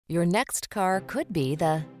Your next car could be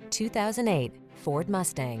the 2008 Ford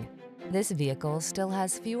Mustang. This vehicle still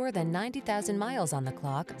has fewer than 90,000 miles on the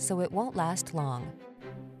clock, so it won't last long.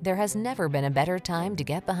 There has never been a better time to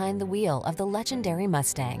get behind the wheel of the legendary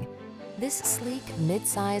Mustang. This sleek,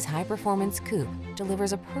 mid-size, high-performance coupe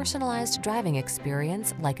delivers a personalized driving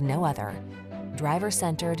experience like no other.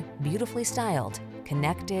 Driver-centered, beautifully styled,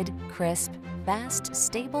 connected, crisp, fast,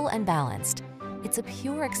 stable, and balanced. It's a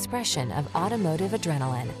pure expression of automotive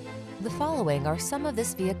adrenaline. The following are some of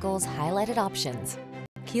this vehicle's highlighted options: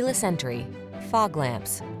 keyless entry, fog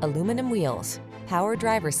lamps, aluminum wheels, power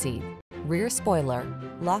driver seat, rear spoiler,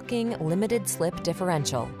 locking limited slip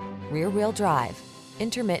differential, rear-wheel drive,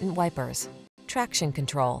 intermittent wipers, traction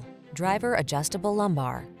control, driver adjustable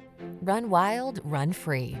lumbar. Run wild, run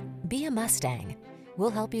free. Be a Mustang. We'll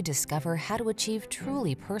help you discover how to achieve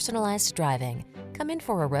truly personalized driving. Come in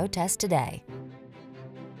for a road test today.